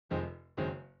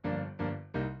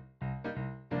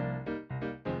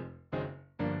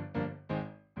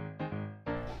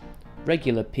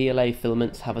Regular PLA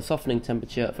filaments have a softening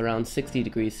temperature of around 60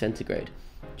 degrees centigrade.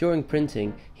 During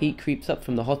printing, heat creeps up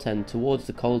from the hot end towards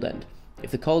the cold end.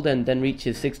 If the cold end then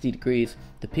reaches 60 degrees,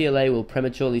 the PLA will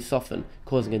prematurely soften,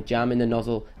 causing a jam in the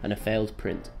nozzle and a failed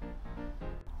print.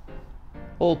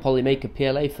 All Polymaker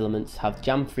PLA filaments have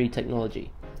jam-free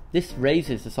technology. This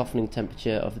raises the softening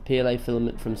temperature of the PLA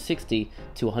filament from 60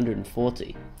 to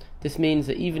 140. This means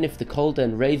that even if the cold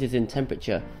end raises in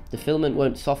temperature, the filament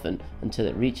won't soften until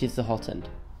it reaches the hot end.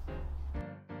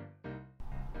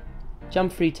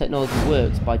 Jam-free technology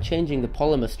works by changing the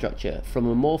polymer structure from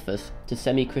amorphous to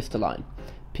semi-crystalline.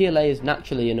 PLA is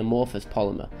naturally an amorphous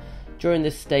polymer. During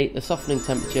this state, the softening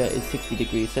temperature is 60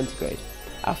 degrees centigrade.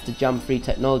 After jam-free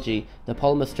technology, the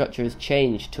polymer structure is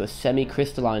changed to a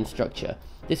semi-crystalline structure.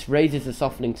 This raises the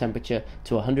softening temperature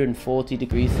to 140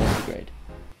 degrees centigrade.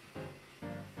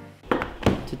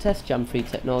 To test jam-free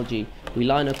technology, we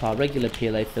line up our regular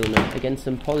PLA filament against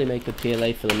some Polymaker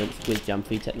PLA filaments with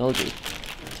jam-free technology.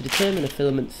 To determine a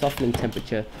filament's softening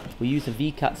temperature, we use a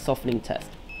VCAT softening test.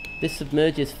 This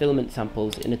submerges filament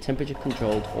samples in a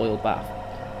temperature-controlled oil bath.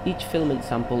 Each filament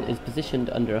sample is positioned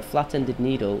under a flat-ended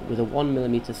needle with a 1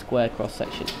 mm square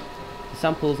cross-section. The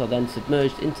samples are then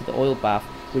submerged into the oil bath,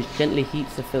 which gently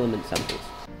heats the filament samples.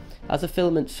 As the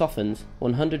filament softens,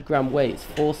 100 gram weights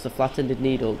force the flat-ended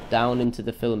needle down into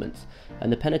the filaments,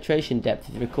 and the penetration depth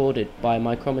is recorded by a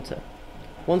micrometer.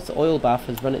 Once the oil bath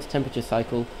has run its temperature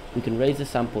cycle, we can raise the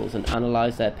samples and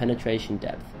analyse their penetration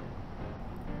depth.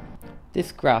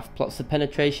 This graph plots the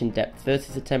penetration depth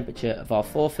versus the temperature of our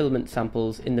 4 filament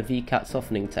samples in the VCAT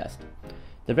softening test.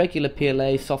 The regular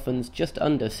PLA softens just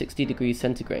under 60 degrees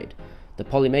centigrade. The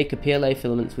Polymaker PLA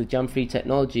filaments with jam-free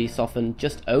technology soften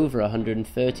just over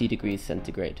 130 degrees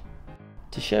centigrade.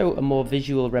 To show a more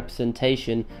visual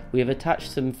representation, we have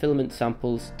attached some filament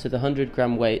samples to the 100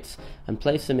 gram weights and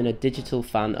placed them in a digital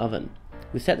fan oven.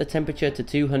 We set the temperature to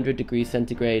 200 degrees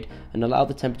centigrade and allow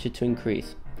the temperature to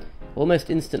increase. Almost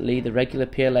instantly, the regular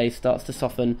PLA starts to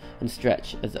soften and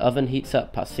stretch as the oven heats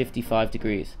up past 55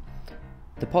 degrees.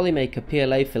 The Polymaker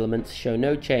PLA filaments show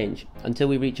no change until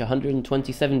we reach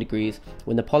 127 degrees,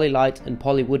 when the Polylight and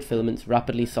Polywood filaments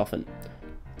rapidly soften.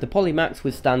 The Polymax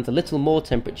withstands a little more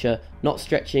temperature, not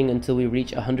stretching until we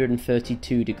reach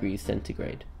 132 degrees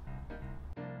centigrade.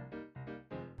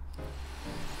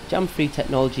 Jam-free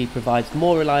technology provides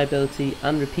more reliability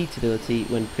and repeatability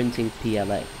when printing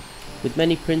PLA. With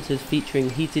many printers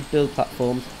featuring heated build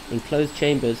platforms, enclosed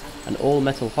chambers and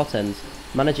all-metal hot ends,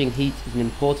 managing heat is an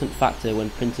important factor when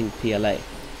printing PLA.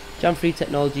 Jam-free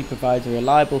technology provides a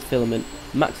reliable filament,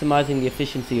 maximising the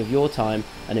efficiency of your time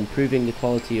and improving the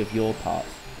quality of your parts.